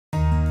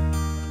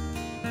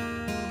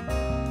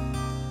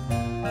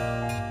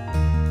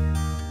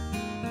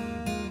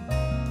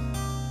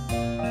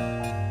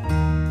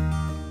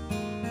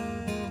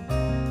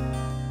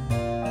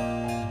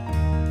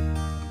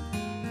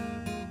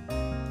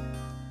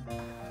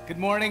Good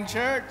morning,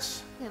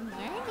 church. Good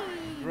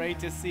morning. Great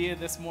to see you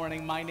this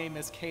morning. My name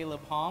is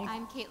Caleb Hong.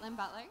 I'm Caitlin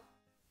Butler.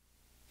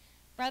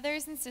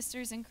 Brothers and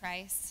sisters in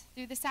Christ,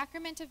 through the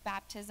sacrament of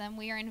baptism,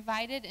 we are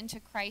invited into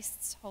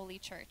Christ's holy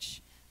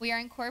church. We are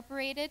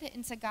incorporated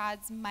into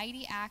God's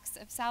mighty acts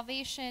of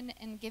salvation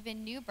and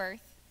given new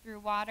birth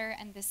through water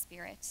and the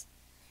Spirit.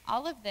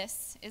 All of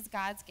this is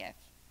God's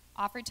gift,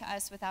 offered to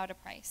us without a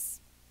price.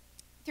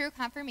 Through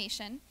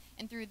confirmation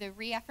and through the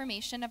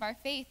reaffirmation of our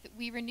faith,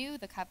 we renew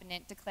the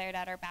covenant declared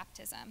at our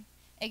baptism,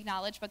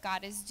 acknowledge what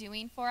God is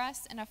doing for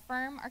us, and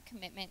affirm our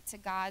commitment to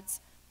God's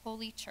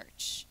holy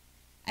church.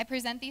 I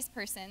present these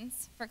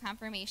persons for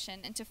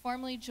confirmation and to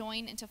formally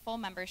join into full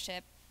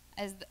membership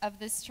of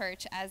this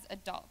church as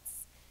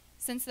adults.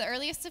 Since the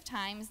earliest of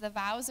times, the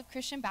vows of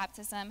Christian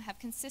baptism have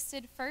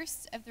consisted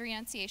first of the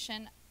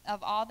renunciation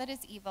of all that is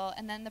evil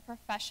and then the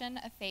profession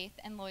of faith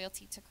and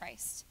loyalty to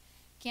Christ.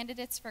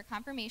 Candidates for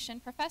confirmation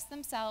profess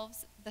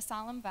themselves the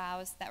solemn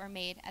vows that were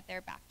made at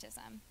their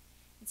baptism.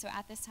 And so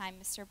at this time,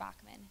 Mr.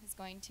 Bachman is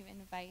going to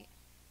invite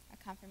our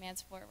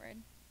confirmands forward.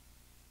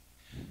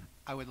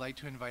 I would like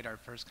to invite our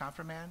first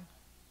confirmand,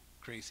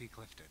 Gracie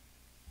Clifton.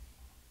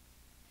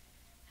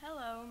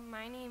 Hello,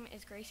 my name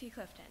is Gracie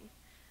Clifton.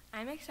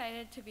 I'm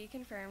excited to be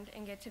confirmed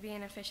and get to be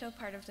an official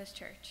part of this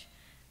church.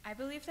 I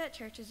believe that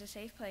church is a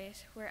safe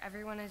place where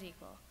everyone is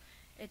equal.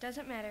 It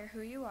doesn't matter who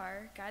you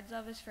are, God's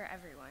love is for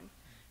everyone.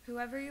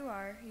 Whoever you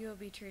are, you will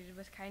be treated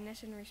with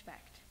kindness and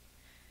respect.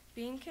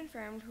 Being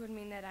confirmed would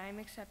mean that I am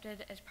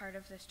accepted as part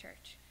of this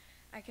church.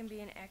 I can be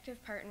an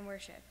active part in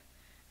worship.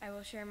 I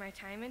will share my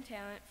time and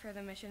talent for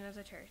the mission of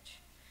the church.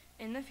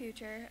 In the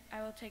future,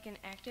 I will take an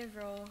active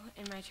role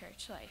in my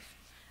church life.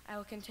 I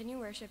will continue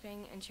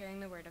worshiping and sharing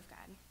the Word of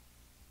God.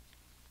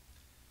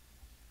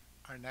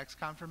 Our next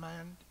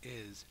confirmand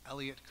is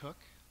Elliot Cook.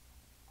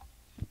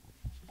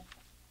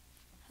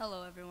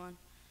 Hello, everyone.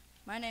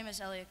 My name is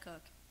Elliot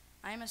Cook.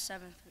 I'm in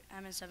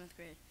seventh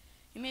grade.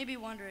 You may be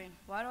wondering,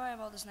 why do I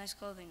have all this nice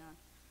clothing on?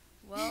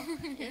 Well,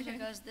 it's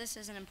because this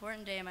is an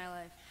important day in my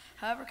life.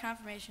 However,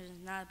 confirmation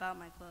is not about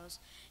my clothes.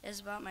 It is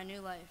about my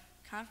new life.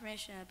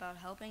 Confirmation is about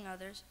helping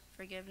others,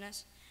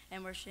 forgiveness,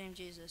 and worshiping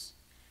Jesus.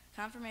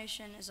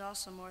 Confirmation is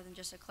also more than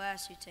just a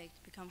class you take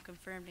to become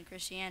confirmed in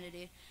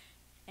Christianity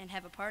and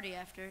have a party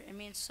after. It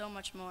means so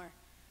much more.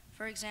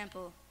 For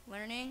example,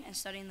 learning and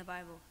studying the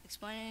Bible,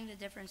 explaining the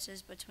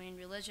differences between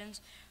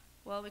religions.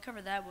 Well, we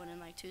covered that one in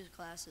like 2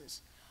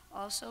 classes.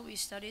 Also, we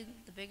studied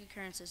the big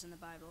occurrences in the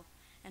Bible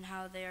and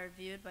how they are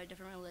viewed by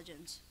different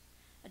religions.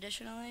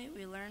 Additionally,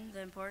 we learned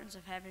the importance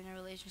of having a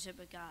relationship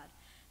with God.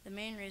 The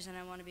main reason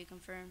I want to be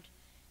confirmed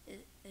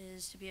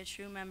is to be a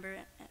true member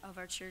of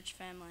our church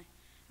family.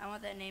 I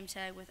want that name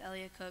tag with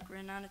Elliot Cook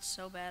written on it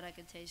so bad I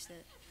could taste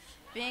it.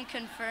 Being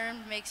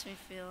confirmed makes me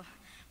feel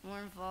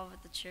more involved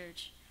with the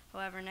church.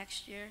 However,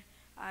 next year,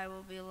 I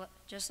will be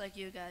just like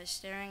you guys,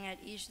 staring at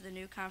each of the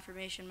new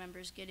confirmation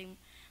members, getting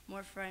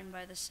more frightened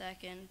by the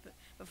second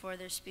before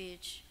their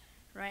speech.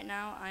 Right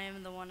now, I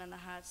am the one on the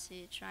hot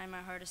seat, trying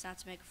my hardest not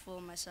to make a fool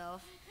of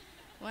myself.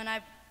 When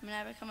I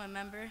become a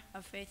member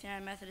of Faith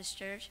United Methodist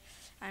Church,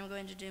 I'm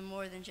going to do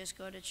more than just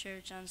go to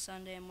church on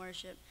Sunday and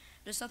worship.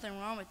 There's nothing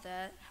wrong with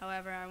that.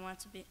 However, I want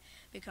to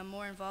become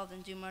more involved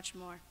and do much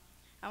more.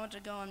 I want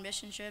to go on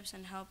mission trips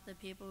and help the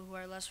people who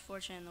are less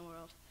fortunate in the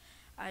world.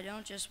 I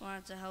don't just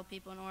want to help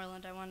people in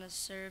Orland. I want to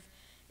serve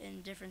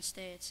in different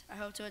states. I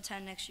hope to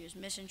attend next year's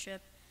mission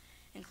trip.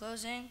 In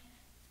closing,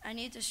 I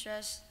need to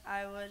stress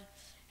I would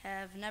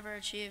have never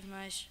achieved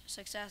my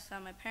success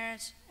without my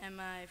parents and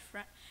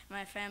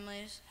my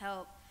family's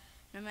help.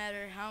 No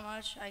matter how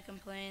much I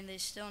complained, they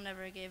still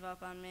never gave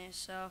up on me.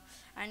 So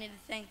I need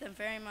to thank them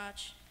very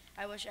much.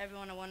 I wish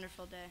everyone a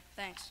wonderful day.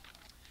 Thanks.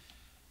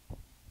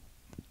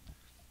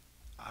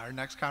 Our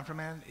next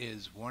confirmand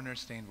is Warner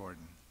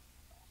Stainborden.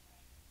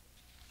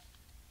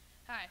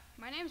 Hi,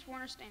 my name is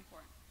Warner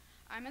Stanford.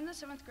 I'm in the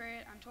 7th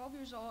grade, I'm 12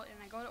 years old, and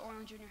I go to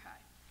Orland Junior High.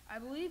 I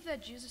believe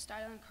that Jesus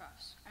died on the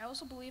cross. I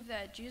also believe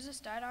that Jesus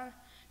died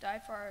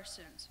for our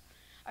sins.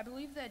 I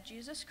believe in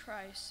Jesus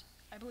Christ.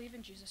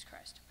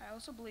 I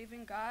also believe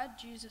in God,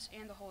 Jesus,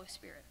 and the Holy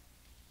Spirit.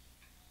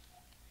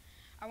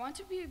 I want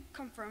to be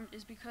confirmed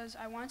is because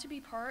I want to be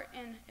part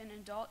and an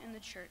adult in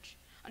the church.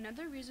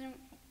 Another reason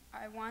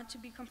I want to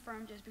be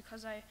confirmed is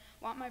because I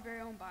want my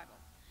very own Bible.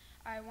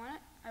 I want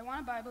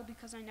a Bible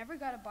because I never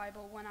got a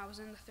Bible when I was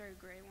in the 3rd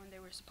grade when they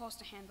were supposed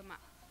to hand them out.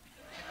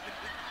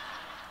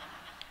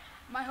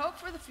 My hope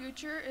for the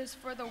future is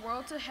for the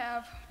world to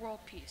have world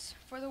peace.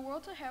 For the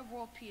world to have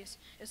world peace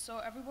is so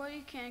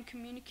everybody can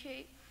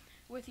communicate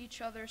with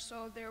each other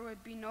so there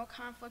would be no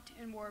conflict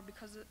and war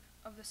because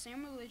of the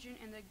same religion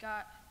and the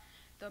God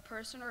the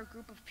person or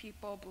group of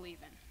people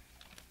believe in.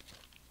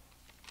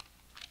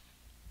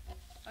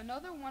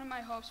 Another one of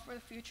my hopes for the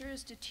future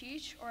is to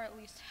teach or at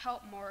least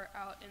help more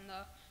out in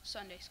the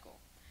Sunday school.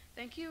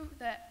 Thank you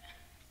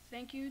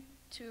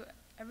to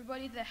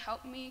everybody that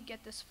helped me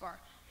get this far.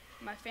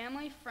 My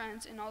family,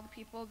 friends, and all the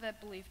people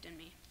that believed in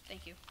me.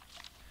 Thank you.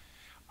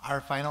 Our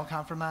final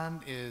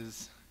confirmand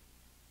is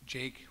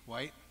Jake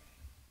White.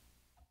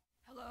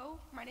 Hello,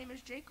 my My name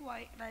is Jake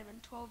White, and I am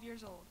 12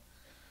 years old.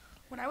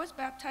 When I was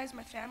baptized,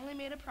 my family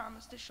made a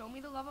promise to show me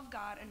the love of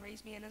God and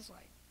raise me in his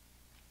light.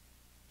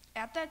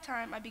 At that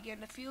time, I began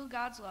to feel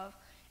God's love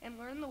and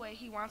learn the way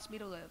he wants me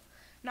to live.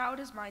 Now it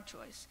is my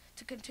choice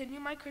to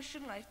continue my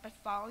Christian life by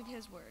following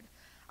his word.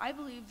 I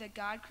believe that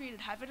God created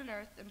heaven and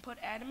earth and put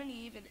Adam and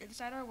Eve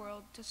inside our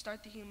world to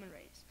start the human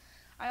race.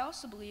 I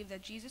also believe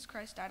that Jesus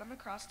Christ died on the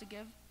cross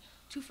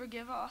to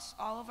forgive us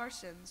all of our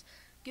sins,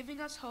 giving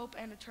us hope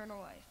and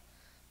eternal life.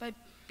 By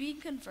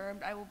being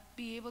confirmed, I will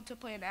be able to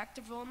play an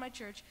active role in my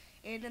church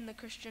and in the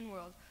Christian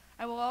world.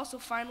 I will also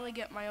finally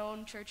get my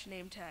own church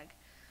name tag.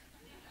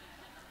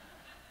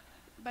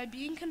 By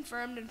being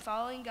confirmed and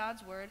following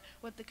God's word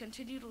with the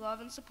continued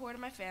love and support of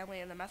my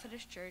family and the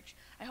Methodist Church,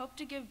 I hope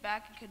to give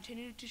back and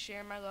continue to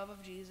share my love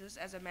of Jesus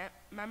as a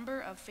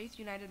member of Faith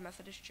United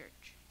Methodist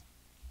Church.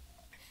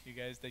 You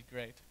guys did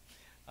great.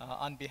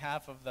 On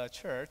behalf of the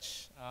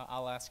church,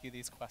 I'll ask you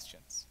these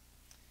questions.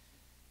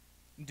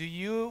 Do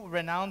you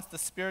renounce the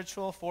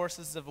spiritual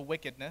forces of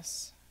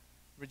wickedness,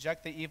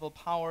 reject the evil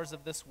powers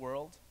of this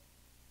world,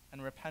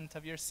 and repent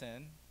of your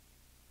sin?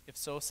 If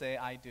so, say,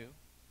 I do.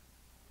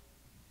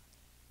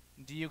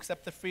 Do you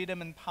accept the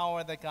freedom and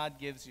power that God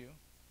gives you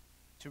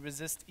to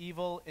resist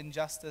evil,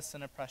 injustice,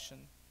 and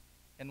oppression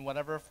in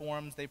whatever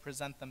forms they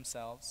present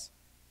themselves?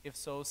 If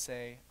so,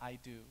 say, I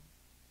do.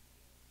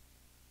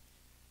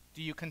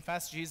 Do you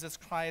confess Jesus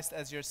Christ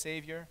as your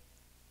Savior,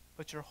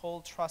 put your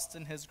whole trust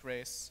in his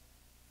grace,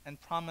 and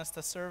promise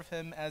to serve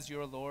him as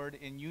your Lord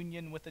in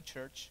union with the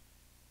church,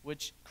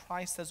 which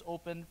Christ has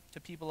opened to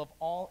people of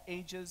all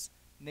ages,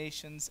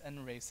 nations,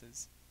 and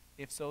races?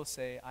 If so,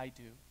 say, I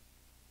do.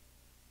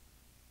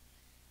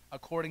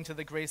 According to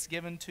the grace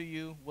given to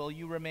you, will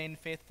you remain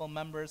faithful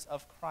members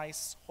of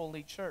Christ's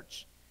holy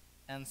church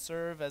and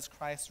serve as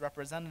Christ's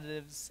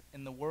representatives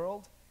in the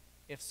world?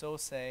 If so,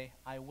 say,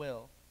 I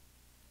will.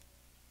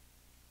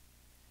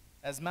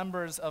 As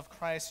members of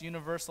Christ's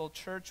universal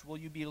church, will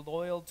you be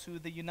loyal to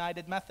the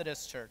United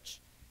Methodist Church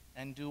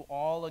and do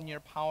all in your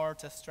power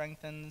to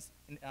strengthen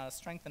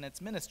its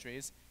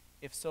ministries?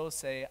 If so,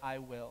 say, I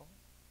will.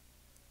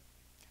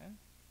 Okay,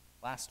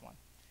 last one.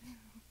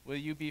 Will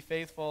you be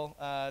faithful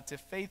to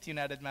Faith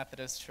United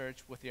Methodist Church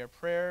with your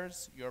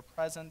prayers, your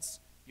presence,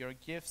 your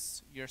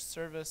gifts, your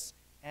service,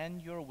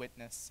 and your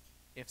witness?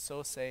 If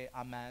so, say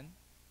amen.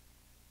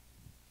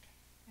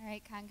 All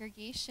right,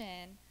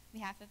 congregation, on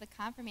behalf of the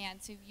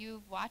confirmands who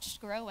you've watched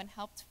grow and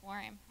helped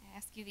form, I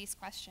ask you these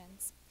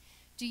questions.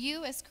 Do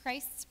you, as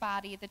Christ's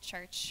body, the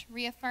church,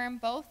 reaffirm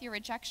both your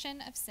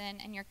rejection of sin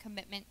and your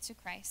commitment to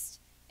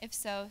Christ? If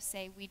so,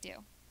 say we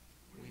do.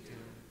 We do.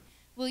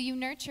 Will you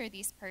nurture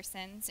these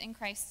persons in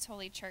Christ's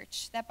holy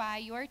church, that by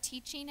your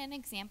teaching and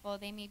example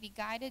they may be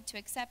guided to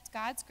accept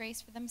God's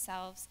grace for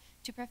themselves,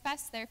 to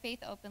profess their faith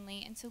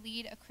openly, and to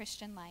lead a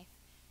Christian life?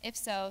 If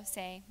so,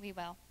 say, we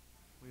will.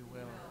 We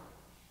will.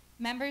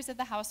 Members of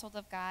the household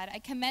of God, I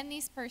commend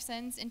these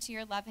persons into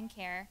your love and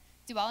care.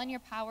 Do all in your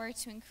power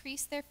to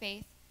increase their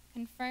faith,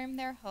 confirm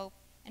their hope,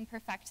 and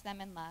perfect them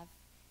in love.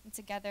 And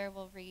together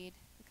we'll read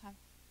the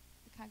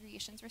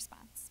congregation's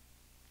response.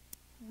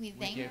 We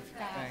give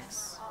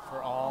thanks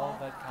for all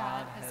that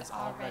God has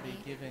already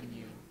given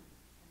you,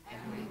 and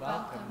we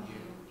welcome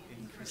you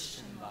in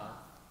Christian love.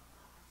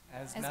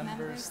 As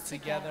members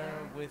together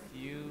with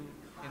you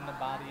in the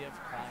body of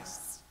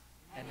Christ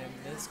and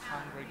in this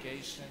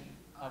congregation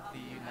of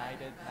the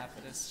United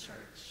Methodist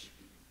Church,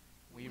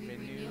 we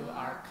renew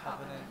our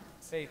covenant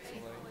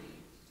faithfully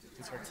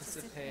to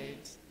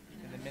participate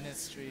in the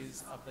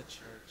ministries of the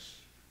church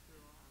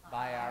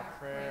by our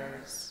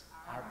prayers,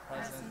 our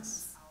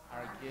presence,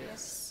 our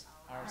gifts,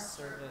 our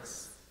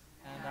service,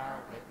 and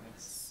our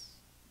witness,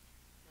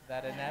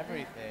 that in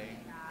everything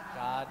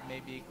God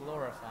may be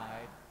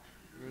glorified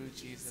through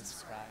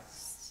Jesus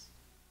Christ.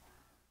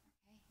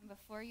 Okay, and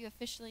before you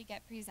officially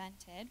get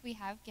presented, we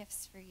have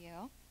gifts for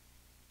you.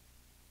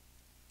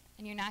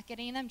 And you're not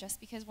getting them just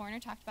because Warner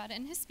talked about it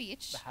in his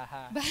speech.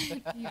 But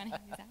you want to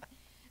use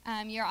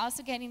that. You're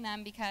also getting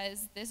them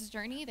because this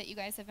journey that you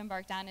guys have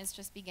embarked on is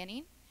just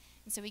beginning.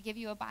 And so we give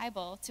you a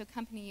Bible to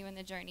accompany you in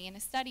the journey, and a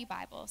study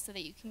Bible so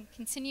that you can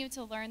continue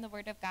to learn the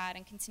Word of God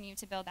and continue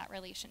to build that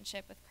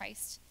relationship with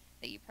Christ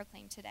that you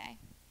proclaim today.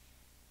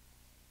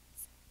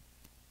 So,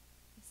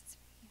 this is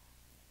for you.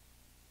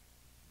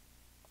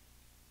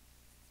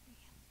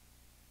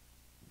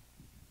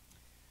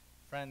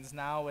 Friends,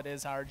 now it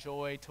is our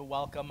joy to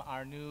welcome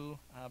our new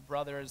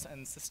brothers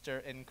and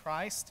sisters in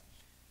Christ.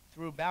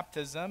 Through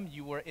baptism,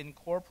 you were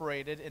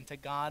incorporated into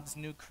God's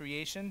new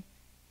creation,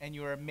 and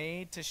you are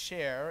made to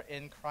share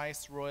in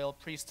Christ's royal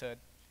priesthood.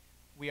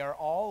 We are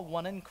all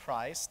one in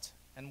Christ,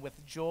 and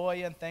with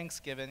joy and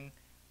thanksgiving,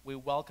 we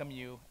welcome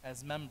you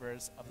as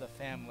members of the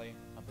family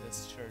of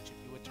this church.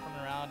 If you would turn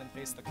around and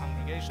face the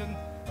congregation,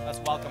 let's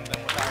welcome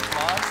them with our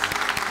applause.